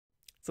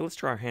So let's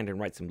try our hand and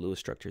write some Lewis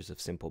structures of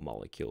simple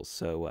molecules.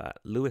 So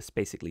Lewis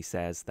basically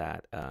says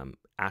that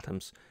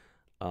atoms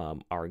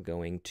are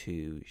going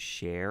to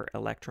share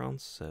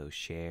electrons, so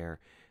share,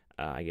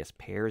 I guess,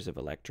 pairs of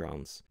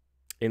electrons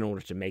in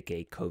order to make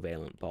a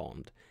covalent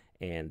bond.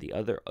 And the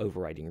other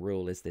overriding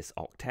rule is this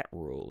octet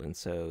rule. And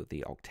so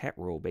the octet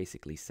rule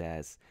basically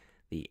says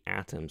the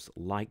atoms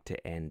like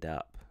to end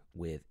up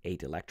with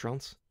 8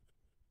 electrons,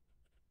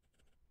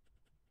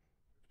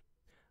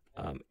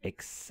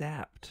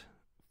 except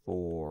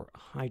for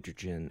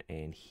hydrogen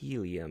and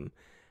helium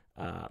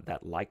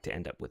that like to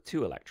end up with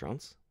 2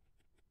 electrons.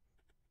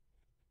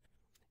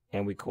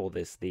 And we call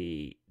this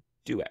the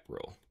duet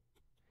rule.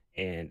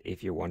 And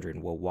if you're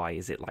wondering, well, why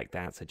is it like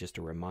that? So just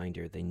a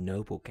reminder, the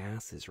noble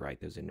gases,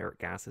 right? Those inert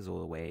gases all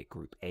the way at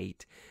group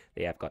 8,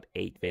 they have got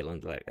 8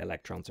 valent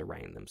electrons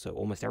around them. So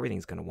almost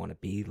everything's going to want to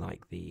be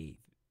like the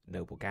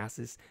noble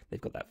gases. They've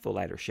got that full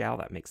outer shell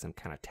that makes them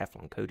kind of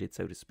Teflon coated,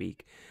 so to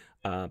speak.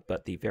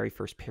 But the very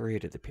first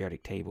period of the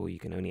periodic table, you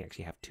can only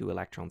actually have 2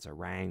 electrons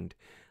around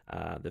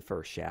the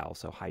first shell.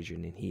 So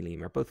hydrogen and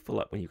helium are both full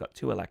up when you've got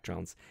 2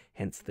 electrons,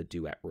 hence the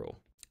duet rule.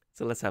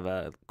 So let's have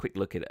a quick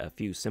look at a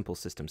few simple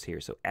systems here.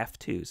 So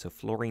F2, so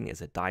fluorine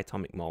is a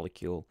diatomic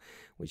molecule,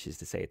 which is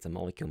to say it's a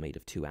molecule made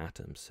of 2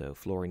 atoms. So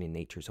fluorine in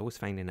nature is always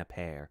found in a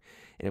pair.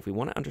 And if we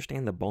want to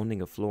understand the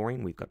bonding of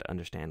fluorine, we've got to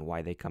understand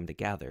why they come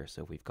together.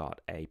 So we've got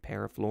a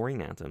pair of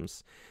fluorine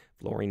atoms.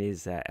 Fluorine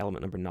is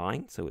element number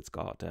 9, so it's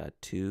got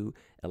 2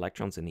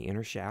 electrons in the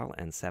inner shell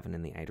and 7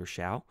 in the outer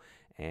shell.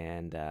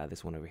 And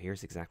this one over here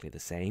is exactly the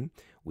same.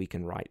 We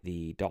can write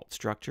the dot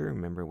structure.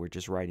 Remember, we're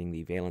just writing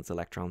the valence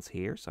electrons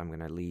here, so I'm going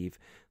to leave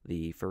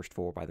the first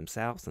 4 by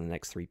themselves and the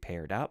next 3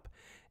 paired up.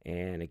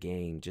 And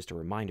again, just a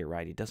reminder,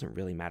 right, it doesn't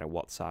really matter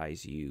what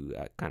size you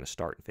kind of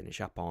start and finish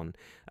up on,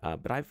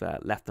 but I've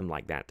left them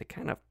like that to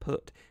kind of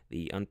put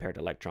the unpaired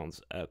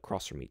electrons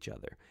across from each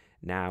other.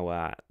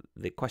 Now,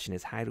 the question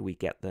is, how do we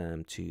get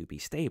them to be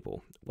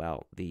stable?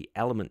 Well, the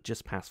element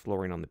just past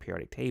fluorine on the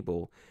periodic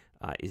table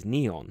is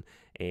neon,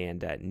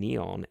 and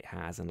neon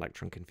has an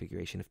electron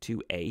configuration of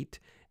 2, 8,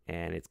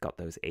 and it's got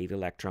those 8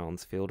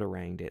 electrons filled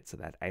around it, so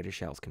that outer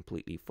shell is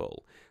completely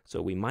full.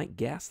 So we might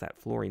guess that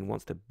fluorine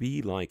wants to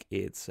be like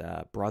its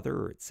brother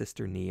or its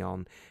sister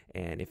neon,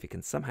 and if it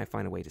can somehow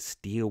find a way to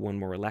steal one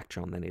more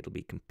electron, then it'll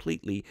be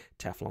completely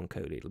Teflon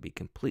coated. It'll be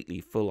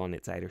completely full on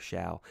its outer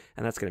shell,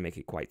 and that's going to make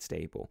it quite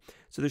stable.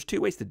 So there's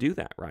 2 ways to do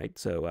that, right?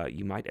 So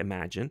you might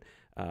imagine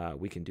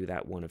we can do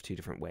that one of 2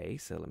 different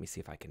ways. So let me see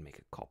if I can make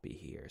a copy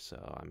here. So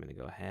I'm going to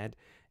go ahead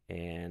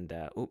and,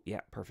 oh,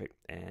 yeah, perfect.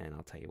 And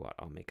I'll tell you what,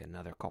 I'll make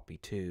another copy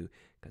too,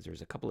 because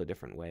there's a couple of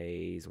different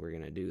ways we're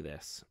going to do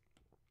this.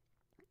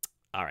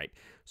 All right,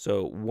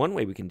 so one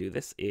way we can do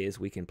this is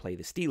we can play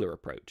the stealer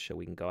approach. So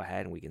we can go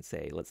ahead and we can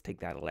say, let's take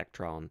that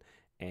electron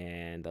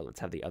and let's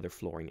have the other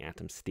fluorine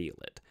atom steal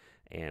it.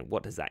 And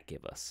what does that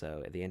give us?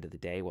 So at the end of the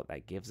day, what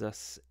that gives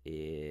us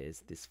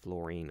is this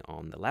fluorine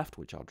on the left,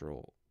 which I'll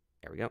draw,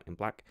 there we go, in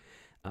black,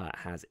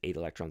 has 8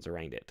 electrons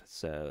around it.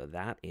 So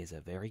that is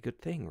a very good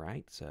thing,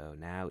 right? So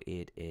now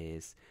it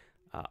is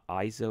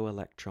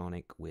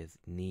isoelectronic with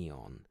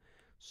neon.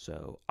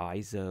 So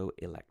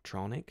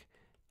isoelectronic,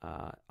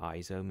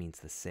 iso means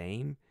the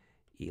same,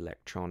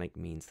 electronic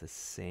means the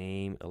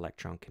same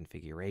electron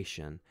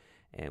configuration.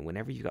 And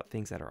whenever you've got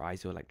things that are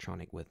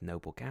isoelectronic with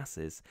noble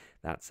gases,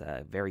 that's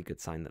a very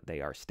good sign that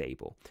they are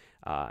stable.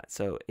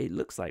 So it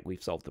looks like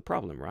we've solved the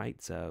problem,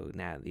 right? So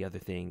now the other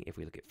thing, if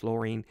we look at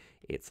fluorine,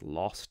 it's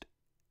lost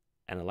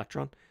an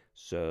electron.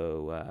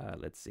 So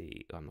let's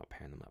see, I'm not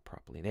pairing them up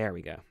properly. There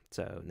we go.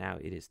 So now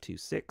it is 2,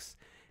 6.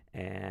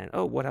 And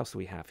oh, what else do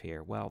we have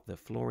here? Well, the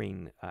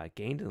fluorine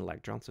gained an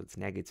electron, so it's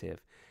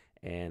negative,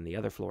 and the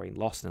other fluorine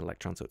lost an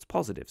electron, so it's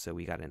positive. So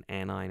we got an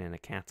anion and a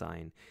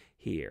cation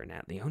here. Now,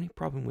 the only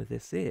problem with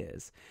this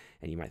is,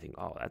 and you might think,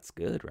 oh, that's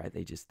good, right?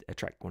 They just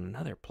attract one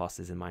another.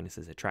 Pluses and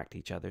minuses attract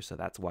each other, so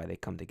that's why they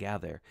come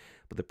together.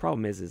 But the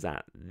problem is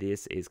that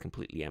this is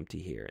completely empty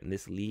here, and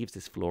this leaves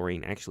this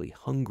fluorine actually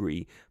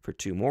hungry for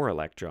 2 more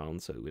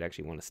electrons, so it would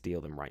actually want to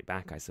steal them right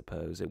back, I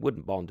suppose. It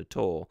wouldn't bond at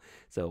all.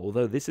 So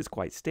although this is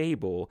quite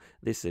stable,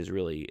 this is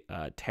really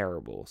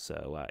terrible,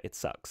 so it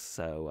sucks.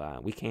 So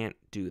we can't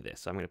do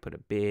this. So I'm going to put a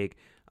big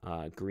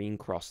green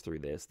cross through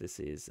this. This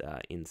is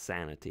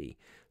insanity.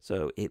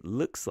 So it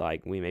looks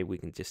like maybe we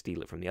can just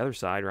steal it from the other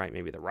side, right?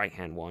 Maybe the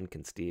right-hand one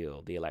can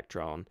steal the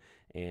electron,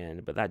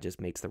 but that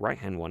just makes the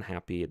right-hand one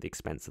happy at the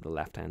expense of the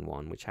left-hand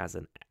one, which has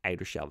an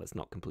outer shell that's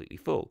not completely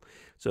full.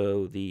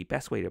 So the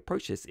best way to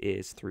approach this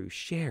is through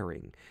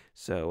sharing.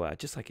 So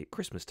just like at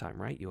Christmas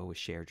time, right? You always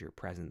shared your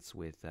presents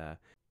with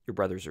your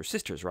brothers or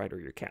sisters, right? Or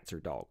your cats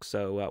or dogs.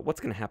 So what's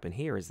going to happen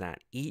here is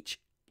that each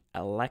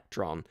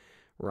electron,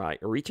 right,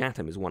 or each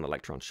atom is 1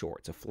 electron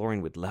short. So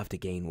fluorine would love to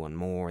gain 1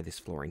 more. This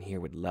fluorine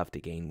here would love to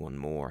gain 1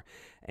 more.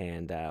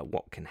 And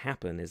what can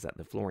happen is that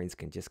the fluorines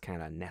can just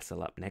kind of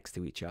nestle up next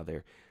to each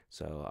other.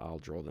 So I'll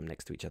draw them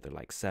next to each other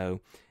like so.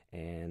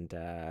 And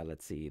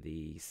let's see,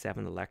 the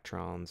 7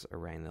 electrons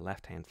around the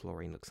left-hand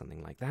fluorine look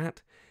something like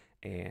that.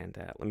 And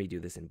let me do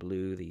this in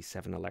blue. The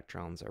 7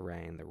 electrons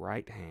around the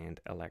right-hand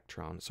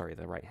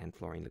the right-hand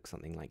fluorine looks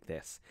something like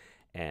this.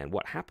 And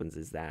what happens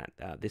is that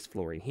this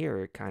fluorine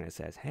here kind of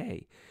says,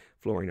 hey,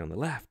 fluorine on the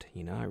left,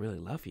 I really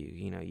love you.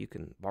 You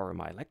can borrow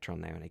my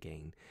electron now and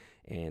again.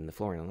 And the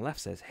fluorine on the left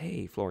says,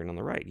 hey, fluorine on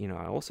the right,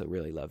 I also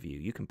really love you.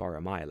 You can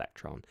borrow my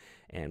electron.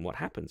 And what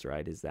happens,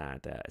 right, is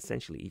that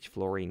essentially each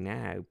fluorine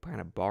now kind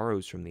of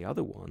borrows from the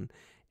other one,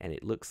 and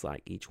it looks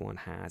like each one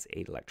has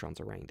 8 electrons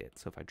around it.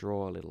 So if I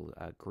draw a little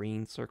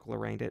green circle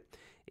around it,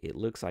 it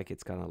looks like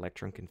it's got an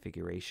electron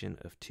configuration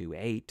of 2,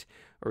 8,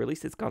 or at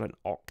least it's got an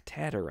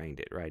octet around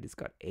it, right? It's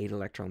got 8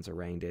 electrons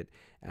around it,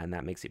 and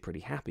that makes it pretty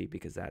happy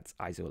because that's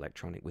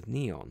isoelectronic with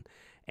neon.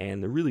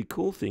 And the really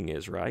cool thing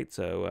is, right,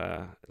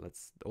 so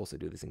let's also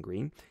do this in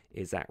green,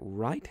 is that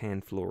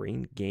right-hand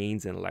fluorine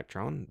gains an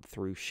electron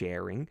through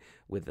sharing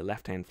with the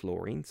left-hand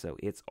fluorine, so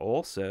it's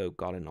also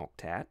got an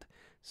octet,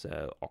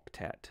 so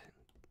octet,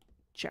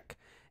 check.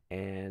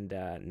 And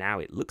now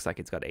it looks like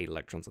it's got 8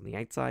 electrons on the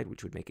outside,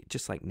 which would make it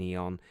just like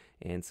neon.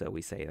 And so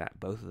we say that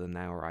both of them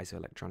now are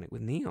isoelectronic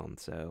with neon.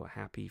 So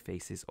happy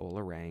faces all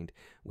around.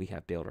 We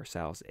have built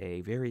ourselves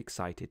a very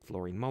excited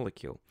fluorine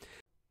molecule.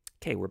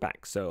 Okay, we're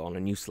back. So on a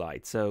new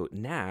slide. So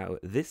now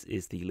this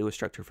is the Lewis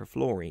structure for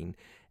fluorine.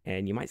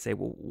 And you might say,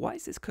 well, why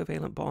is this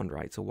covalent bond,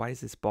 right? So why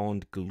is this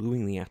bond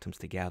gluing the atoms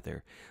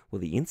together? Well,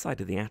 the inside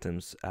of the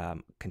atoms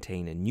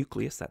contain a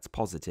nucleus that's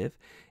positive.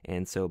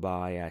 And so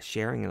by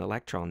sharing an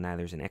electron, now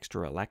there's an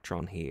extra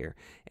electron here.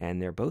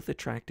 And they're both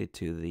attracted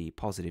to the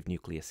positive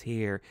nucleus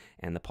here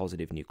and the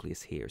positive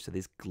nucleus here. So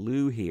this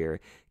glue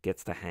here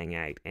gets to hang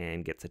out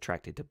and gets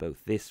attracted to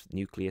both this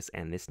nucleus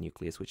and this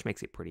nucleus, which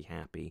makes it pretty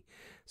happy.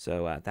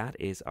 So that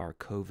is our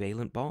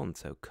covalent bond.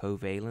 So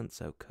covalent,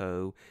 so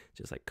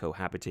just like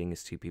cohabiting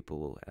is two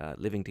people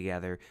living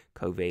together.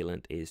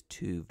 Covalent is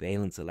 2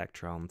 valence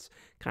electrons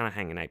kind of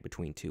hanging out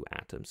between 2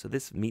 atoms. So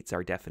this meets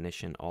our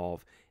definition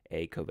of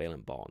a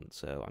covalent bond.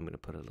 So I'm going to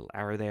put a little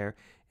arrow there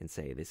and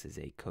say this is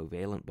a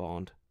covalent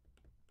bond.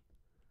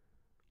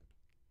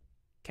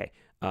 Okay,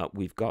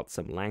 we've got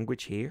some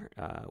language here.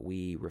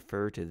 We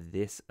refer to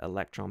this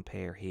electron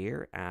pair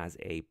here as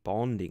a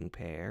bonding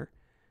pair.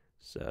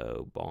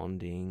 So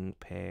bonding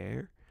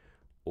pair,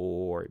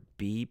 or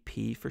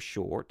BP for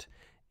short.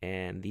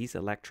 And these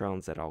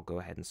electrons that I'll go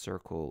ahead and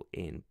circle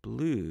in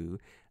blue,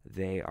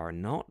 they are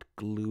not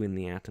gluing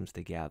the atoms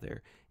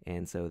together.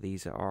 And so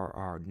these are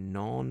our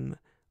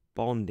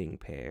non-bonding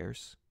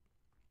pairs.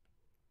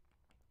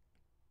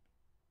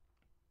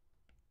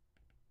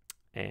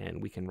 And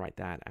we can write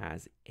that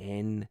as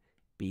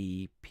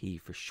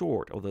NBP for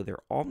short, although they're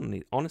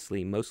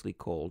honestly mostly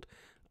called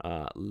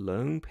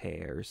lone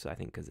pairs, I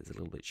think, because it's a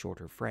little bit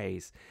shorter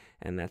phrase,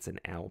 and that's an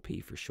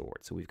LP for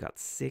short. So we've got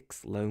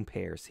 6 lone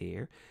pairs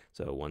here.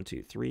 So 1,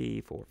 2,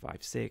 3, 4, 5,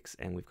 6,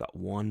 and we've got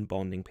 1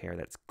 bonding pair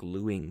that's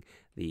gluing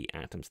the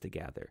atoms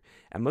together.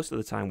 And most of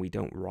the time we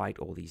don't write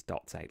all these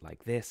dots out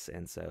like this,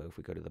 and so if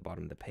we go to the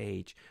bottom of the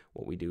page,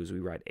 what we do is we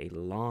write a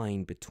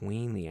line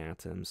between the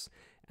atoms,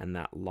 and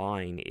that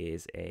line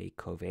is a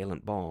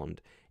covalent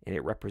bond, and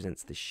it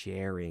represents the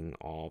sharing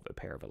of a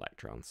pair of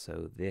electrons.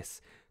 So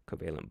this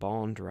covalent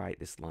bond, right,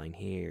 this line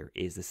here,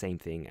 is the same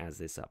thing as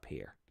this up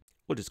here.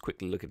 We'll just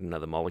quickly look at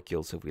another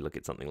molecule. So if we look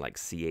at something like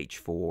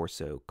CH4,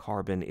 so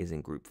carbon is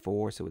in group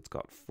 4, so it's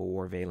got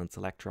 4 valence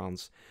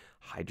electrons.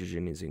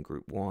 Hydrogen is in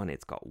group 1,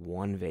 it's got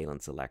 1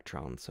 valence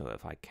electron. So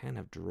if I kind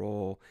of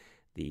draw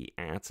the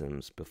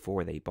atoms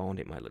before they bond,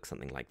 it might look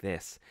something like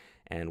this.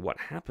 And what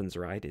happens,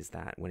 right, is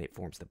that when it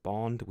forms the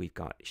bond, we've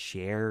got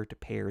shared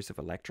pairs of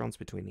electrons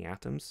between the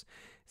atoms.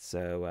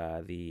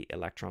 So the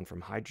electron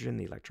from hydrogen,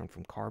 the electron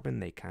from carbon,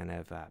 they kind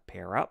of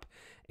pair up,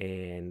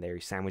 and they're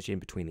sandwiched in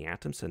between the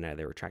atoms. So now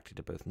they're attracted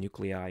to both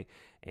nuclei,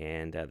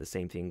 and the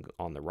same thing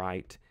on the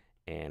right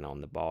and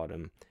on the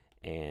bottom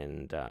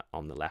and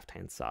on the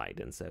left-hand side.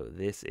 And so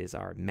this is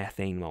our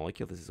methane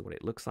molecule. This is what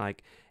it looks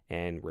like.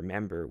 And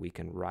remember, we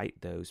can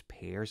write those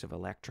pairs of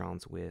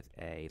electrons with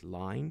a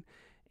line.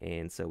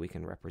 And so we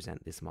can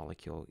represent this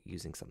molecule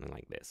using something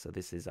like this. So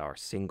this is our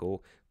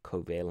single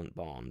covalent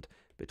bond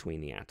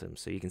between the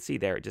atoms. So you can see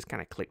there it just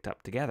kind of clicked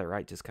up together,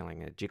 right? Just kind of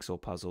like a jigsaw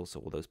puzzle. So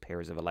all those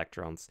pairs of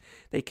electrons,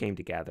 they came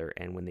together,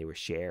 and when they were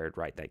shared,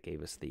 right, that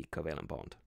gave us the covalent bond.